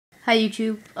Hi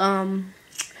YouTube.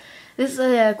 This is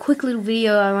a quick little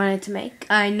video I wanted to make.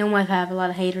 I know I have a lot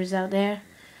of haters out there.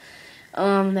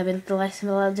 They've been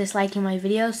disliking my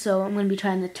videos, so I'm gonna be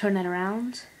trying to turn that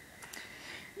around.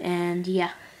 And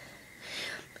yeah,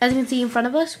 as you can see in front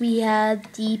of us, we had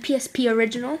the PSP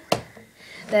original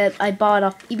that I bought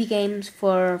off EB Games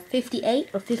for $58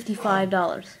 or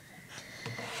 $55.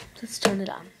 Let's turn it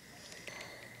on.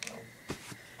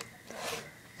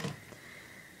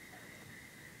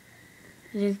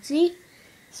 As you can see,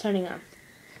 it's turning on.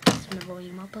 Let's turn the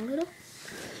volume up a little.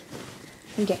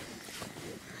 Okay.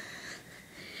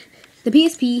 The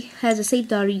PSP has a Save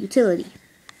Data utility.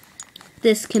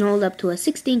 This can hold up to a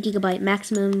 16 GB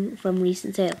maximum from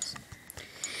recent sales.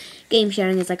 Game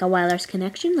sharing is like a wireless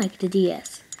connection like the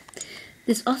DS.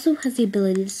 This also has the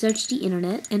ability to search the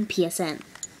internet and PSN.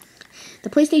 The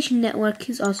PlayStation Network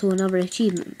is also another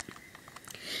achievement.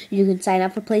 You can sign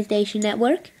up for PlayStation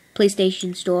Network,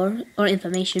 PlayStation Store, or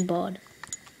information board.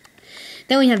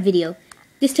 Then we have video.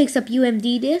 This takes up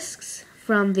UMD discs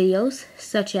from videos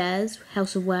such as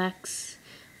House of Wax,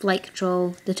 Flight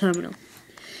Control, The Terminal.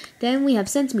 Then we have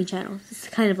Sense Me channels. It's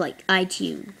kind of like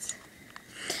iTunes.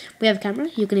 We have a camera.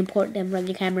 You can import them from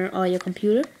your camera or your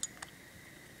computer.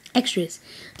 Extras.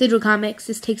 Digital comics.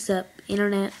 This takes up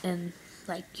internet and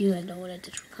you know what a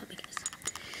digital comic is.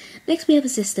 Next we have a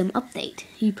system update.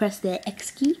 You press the X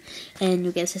key and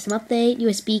you'll get a system update,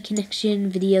 USB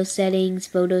connection, video settings,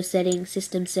 photo settings,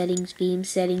 system settings, beam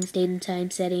settings, date and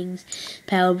time settings,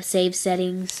 power save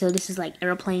settings. So this is like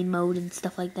airplane mode and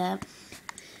stuff like that.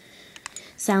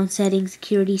 Sound settings,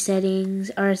 security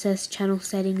settings, RSS channel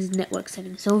settings, network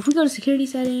settings. So if we go to security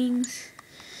settings,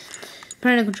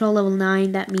 parental control level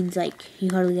 9, that means you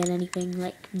hardly get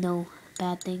anything, no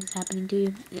bad things happening to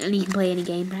you. And you can play any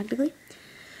game practically.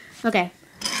 Okay,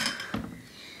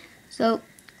 so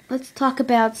let's talk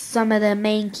about some of the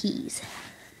main keys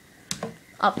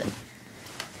of it.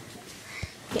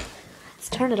 Okay, let's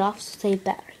turn it off to save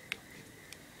battery.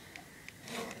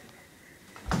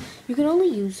 You can only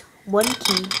use one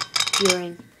key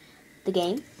during the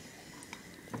game,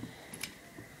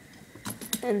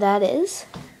 and that is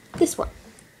this one.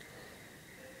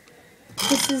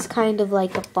 This is kind of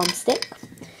like a thumbstick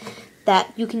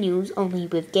that you can use only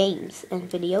with games and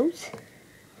videos.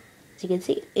 As you can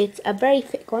see, it's a very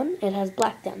thick one. It has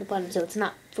black down the bottom, so it's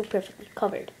not perfectly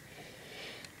covered.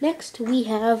 Next, we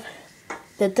have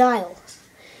the dials,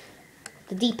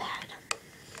 the D-pad.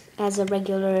 As a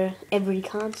regular, every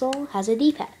console has a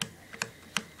D-pad.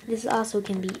 This also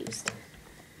can be used.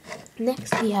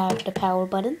 Next, we have the power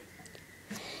button,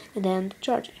 and then the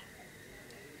charger.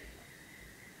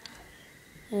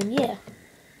 And yeah.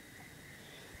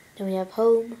 Then we have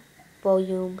home,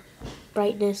 volume,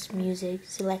 brightness, music,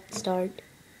 select, start,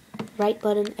 right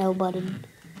button, L button,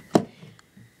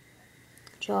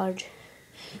 charge,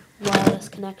 wireless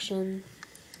connection,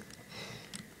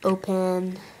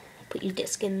 open, put your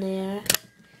disc in there.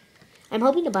 I'm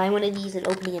hoping to buy one of these and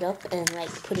opening it up and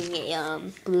putting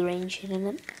a Blu-ray and shit in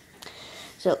it.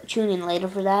 So tune in later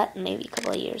for that, maybe a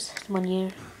couple of years, 1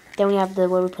 year. Then we have where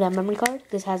we put our memory card.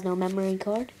 This has no memory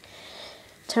card.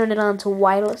 Turn it on to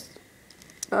wireless.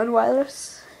 On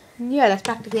wireless. And yeah, that's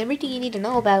practically everything you need to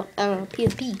know about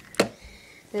PSP.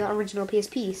 The original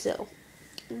PSP. So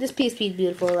this PSP is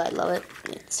beautiful. I love it.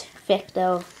 It's thick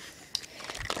though.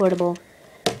 Portable.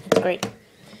 It's great. It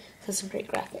has some great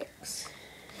graphics.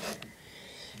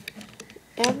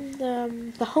 And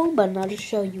the home button, I'll just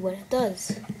show you what it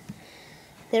does.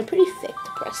 They're pretty thick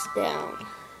to press down.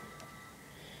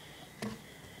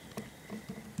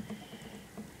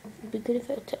 It'd be good if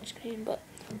it had a touchscreen, but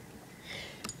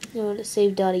the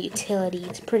Save Data utility,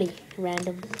 it's pretty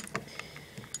random.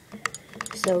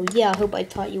 So yeah, I hope I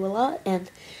taught you a lot, and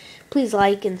please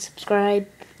like and subscribe,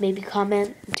 maybe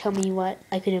comment, and tell me what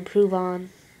I could improve on.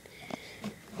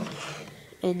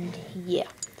 And yeah,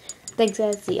 thanks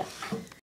guys, see ya.